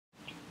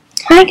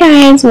Hi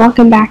guys,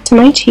 welcome back to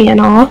my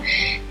channel.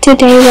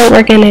 Today what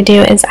we're going to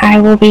do is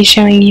I will be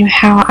showing you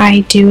how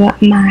I do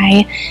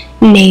my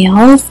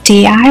nails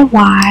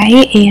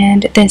DIY,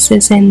 and this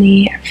is in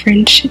the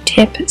French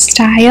tip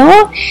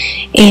style,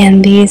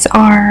 and these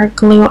are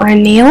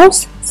glue-on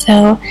nails.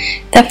 So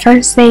the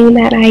first thing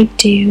that I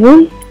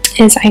do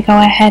is I go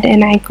ahead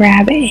and I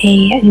grab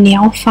a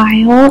nail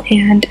file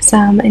and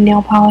some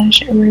nail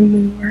polish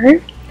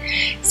remover.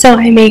 So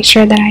I make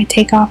sure that I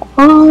take off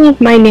all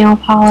of my nail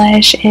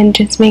polish and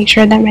just make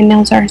sure that my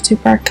nails are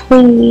super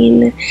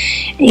clean.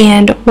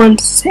 And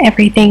once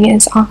everything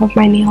is off of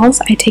my nails,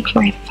 I take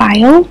my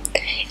file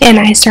and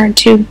I start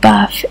to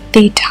buff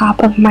the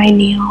top of my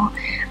nail.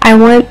 I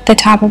want the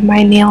top of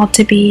my nail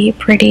to be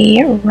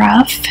pretty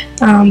rough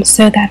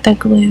so that the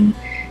glue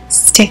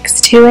sticks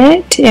to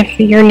it. If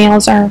your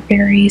nails are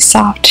very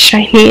soft,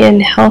 shiny,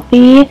 and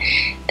healthy,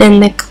 then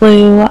the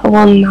glue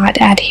will not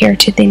adhere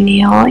to the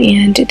nail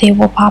and they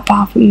will pop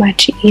off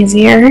much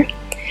easier.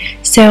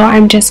 So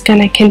I'm just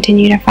going to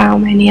continue to file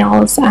my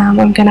nails. I'm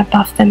going to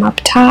buff them up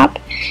top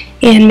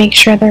and make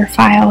sure they're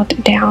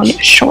filed down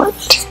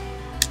short.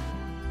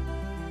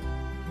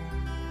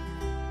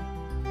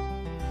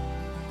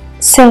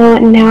 So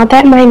now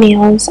that my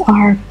nails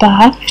are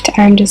buffed,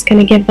 I'm just going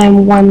to give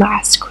them one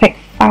last quick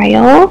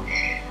file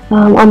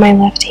on my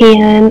left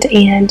hand,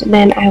 and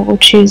then I will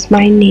choose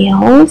my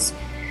nails.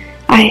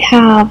 I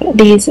have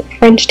these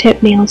French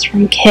tip nails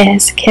from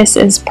Kiss. Kiss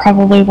is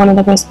probably one of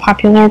the most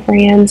popular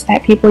brands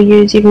that people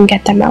use. You can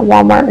get them at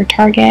Walmart or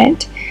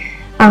Target.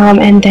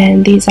 And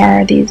then these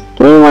are these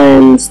blue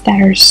ones that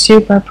are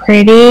super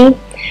pretty.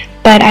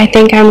 But I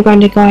think I'm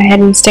going to go ahead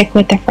and stick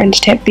with the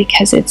French tip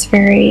because it's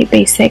very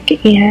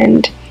basic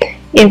and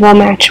it will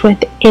match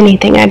with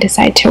anything I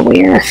decide to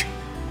wear.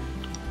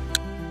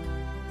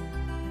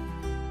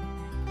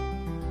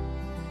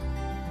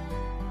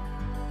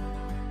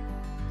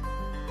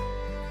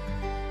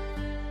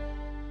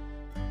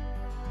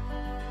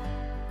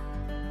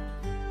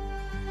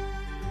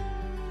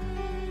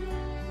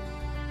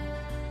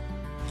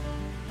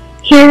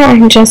 Here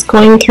I'm just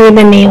going through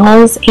the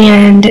nails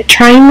and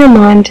trying them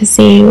on to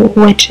see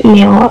which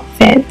nail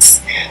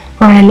fits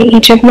on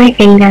each of my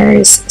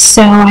fingers.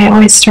 So I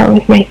always start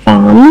with my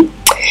thumb.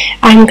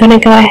 I'm going to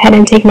go ahead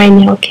and take my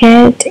nail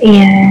kit,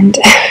 and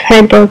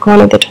I broke one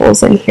of the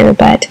tools in here,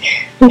 but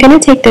I'm going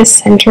to take this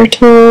center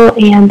tool,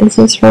 and this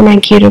is for my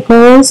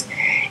cuticles.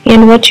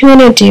 And what you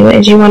want to do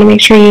is you want to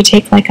make sure you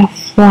take like a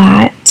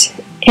flat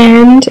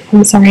end.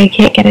 I'm sorry, I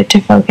can't get it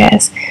to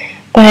focus.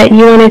 But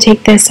you want to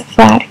take this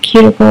flat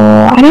cuticle,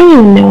 I don't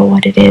even know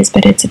what it is,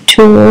 but it's a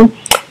tool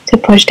to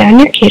push down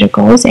your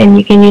cuticles, and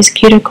you can use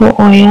cuticle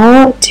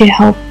oil to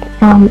help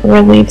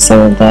relieve some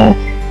of the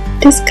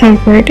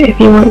discomfort if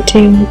you want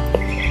to.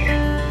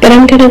 But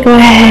I'm going to go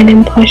ahead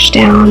and push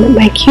down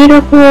my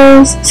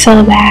cuticles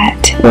so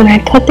that when I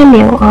put the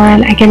nail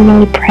on, I can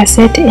really press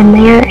it in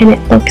there and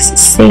it looks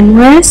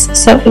seamless.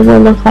 So it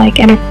will look like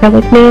an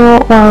acrylic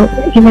nail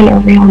or even a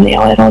real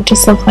nail. It'll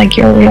just look like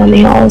your real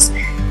nails,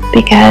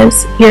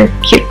 because your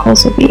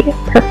cuticles will be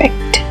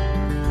perfect.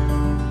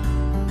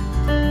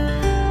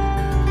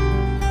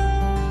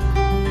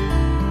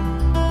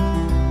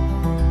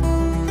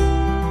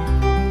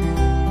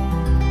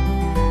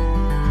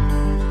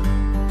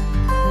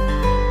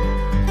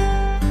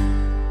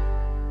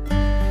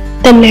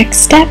 The next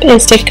step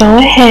is to go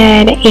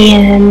ahead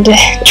and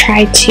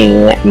try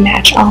to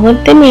match all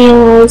of the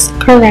nails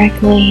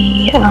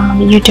correctly.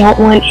 You don't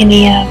want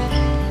any of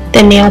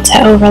the nail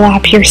to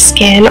overlap your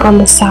skin on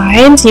the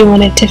sides. You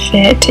want it to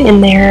fit in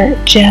there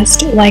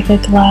just like a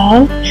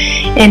glove.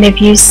 And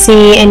if you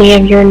see any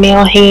of your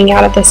nail hanging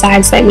out of the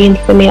sides, that means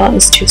the nail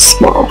is too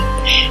small.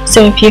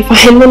 So if you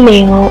find the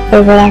nail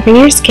overlapping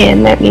your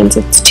skin, that means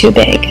it's too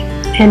big.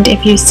 And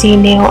if you see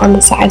nail on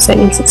the sides, that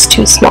means it's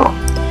too small.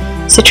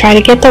 So try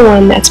to get the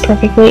one that's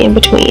perfectly in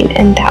between,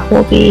 and that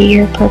will be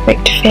your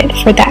perfect fit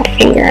for that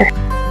finger.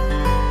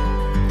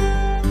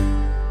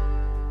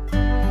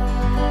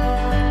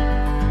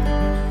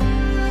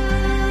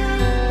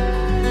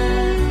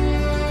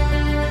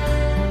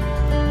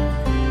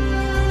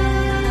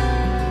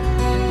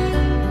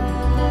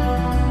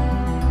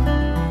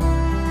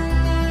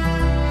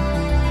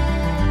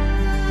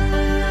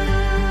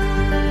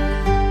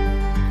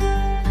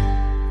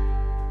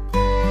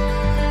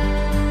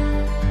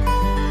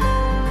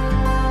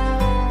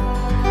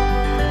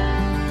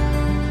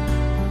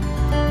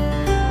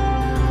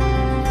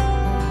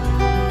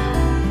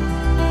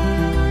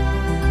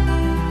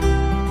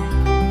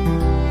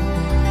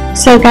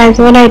 So guys,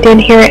 what I did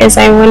here is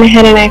I went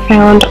ahead and I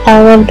found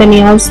all of the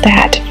nails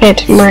that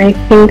fit my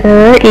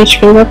finger, each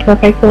finger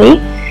perfectly,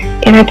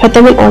 and I put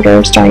them in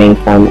order starting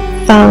from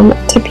thumb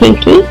to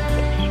pinky.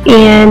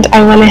 And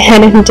I went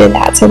ahead and did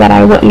that so that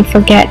I wouldn't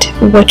forget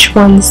which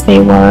ones they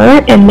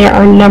were, and there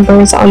are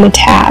numbers on the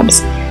tabs.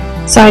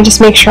 So I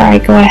just make sure I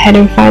go ahead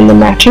and find the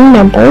matching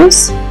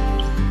numbers.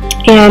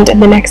 And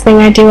the next thing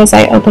I do is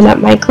I open up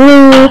my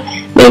glue.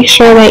 Make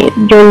sure that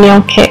your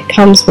nail kit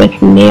comes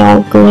with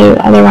nail glue,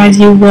 otherwise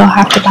you will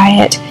have to buy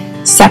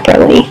it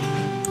separately.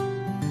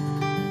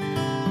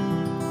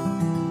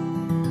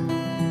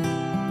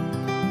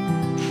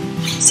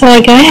 So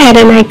I go ahead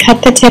and I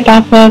cut the tip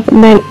off of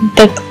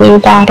the glue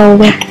bottle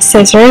with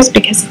scissors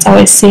because it's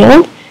always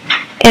sealed.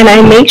 And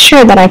I make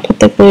sure that I put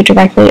the glue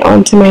directly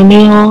onto my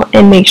nail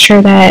and make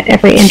sure that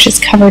every inch is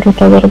covered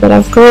with a little bit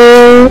of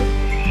glue.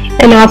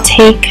 And I'll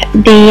take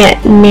the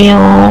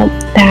nail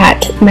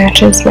that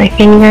matches my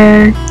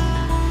finger,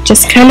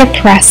 just kind of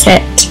press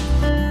it.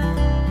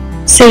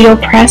 So you'll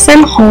press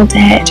and hold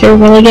it to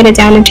really get it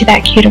down into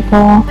that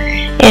cuticle,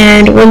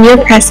 and when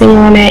you're pressing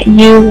on it,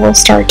 you will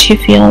start to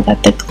feel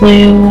that the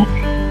glue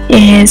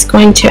is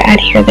going to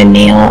adhere the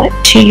nail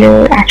to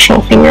your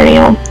actual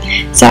fingernail.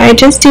 So I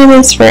just do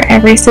this for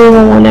every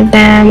single one of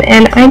them,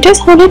 and I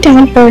just hold it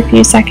down for a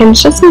few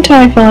seconds just until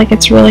I feel like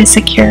it's really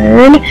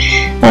secured.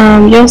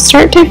 You'll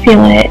start to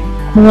feel it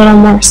a little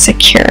more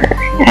secure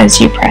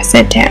as you press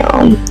it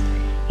down.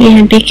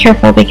 And be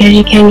careful because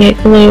you can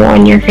get glue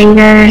on your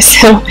finger,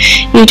 so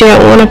you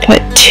don't want to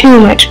put too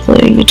much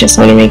glue. You just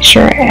want to make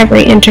sure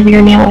every inch of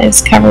your nail is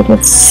covered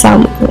with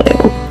some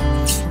glue.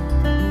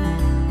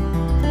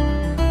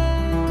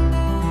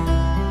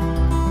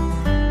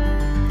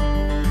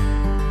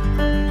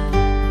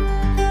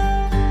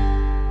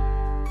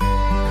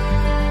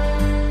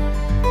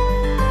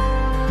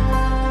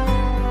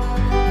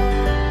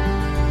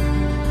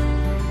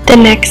 The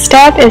next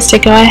step is to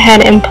go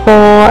ahead and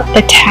pull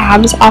the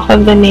tabs off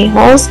of the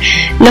nails.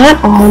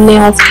 Not all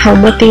nails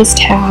come with these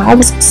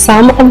tabs.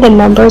 Some of the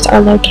numbers are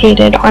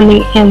located on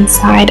the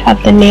inside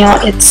of the nail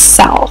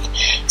itself.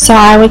 So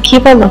I would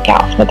keep a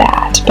lookout for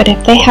that. But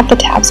if they have the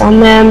tabs on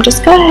them,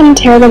 just go ahead and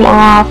tear them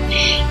off.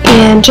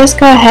 And just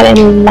go ahead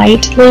and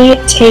lightly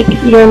take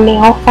your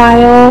nail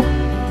file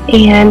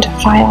and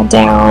file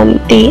down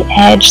the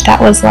edge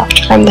that was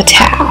left from the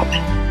tab.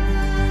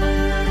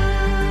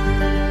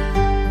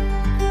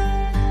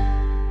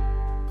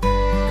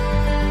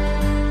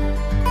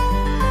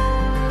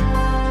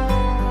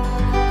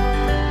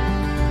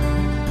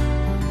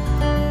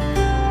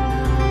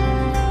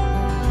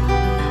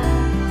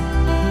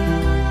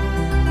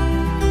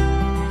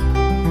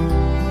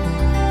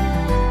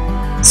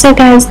 So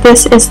guys,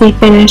 this is the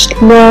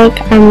finished look.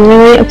 I'm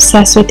really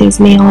obsessed with these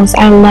nails.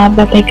 I love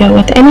that they go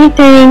with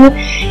anything,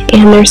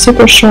 and they're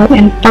super short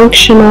and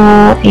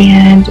functional,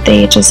 and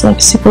they just look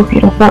super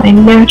beautiful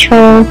and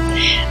natural.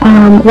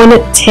 One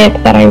tip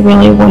that I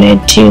really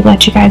wanted to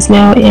let you guys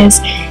know is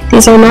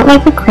these are not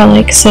like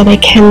acrylic, so they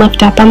can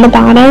lift up on the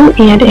bottom,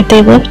 and if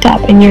they lift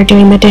up and you're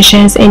doing the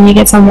dishes and you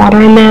get some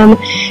water in them,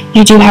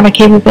 you do have a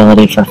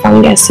capability for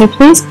fungus. So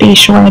please be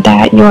sure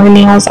that your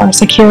nails are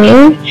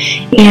secured,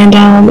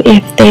 and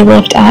if they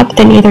lift up,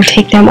 then either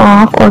take them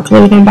off or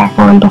glue them back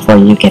on before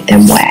you get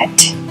them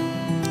wet.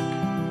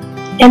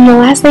 And the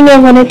last thing I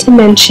wanted to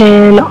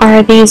mention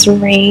are these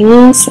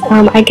rings.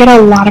 I get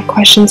a lot of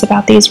questions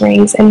about these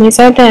rings, and these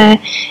are the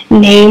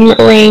name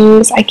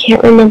rings. I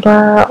can't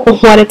remember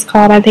what it's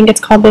called. I think it's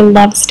called the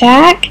Love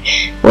Stack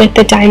with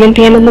the diamond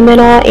band in the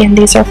middle, and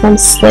these are from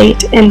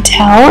Slate and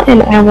Tell,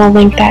 and I will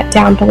link that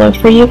down below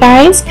for you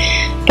guys.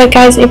 But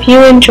guys, if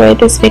you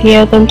enjoyed this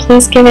video, then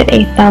please give it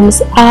a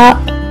thumbs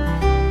up.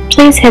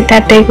 Please hit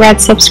that big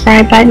red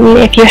subscribe button.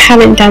 If you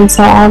haven't done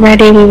so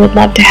already, we would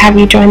love to have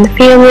you join the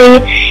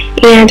family,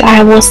 and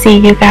I will see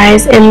you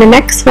guys in the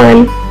next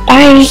one.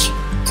 Bye!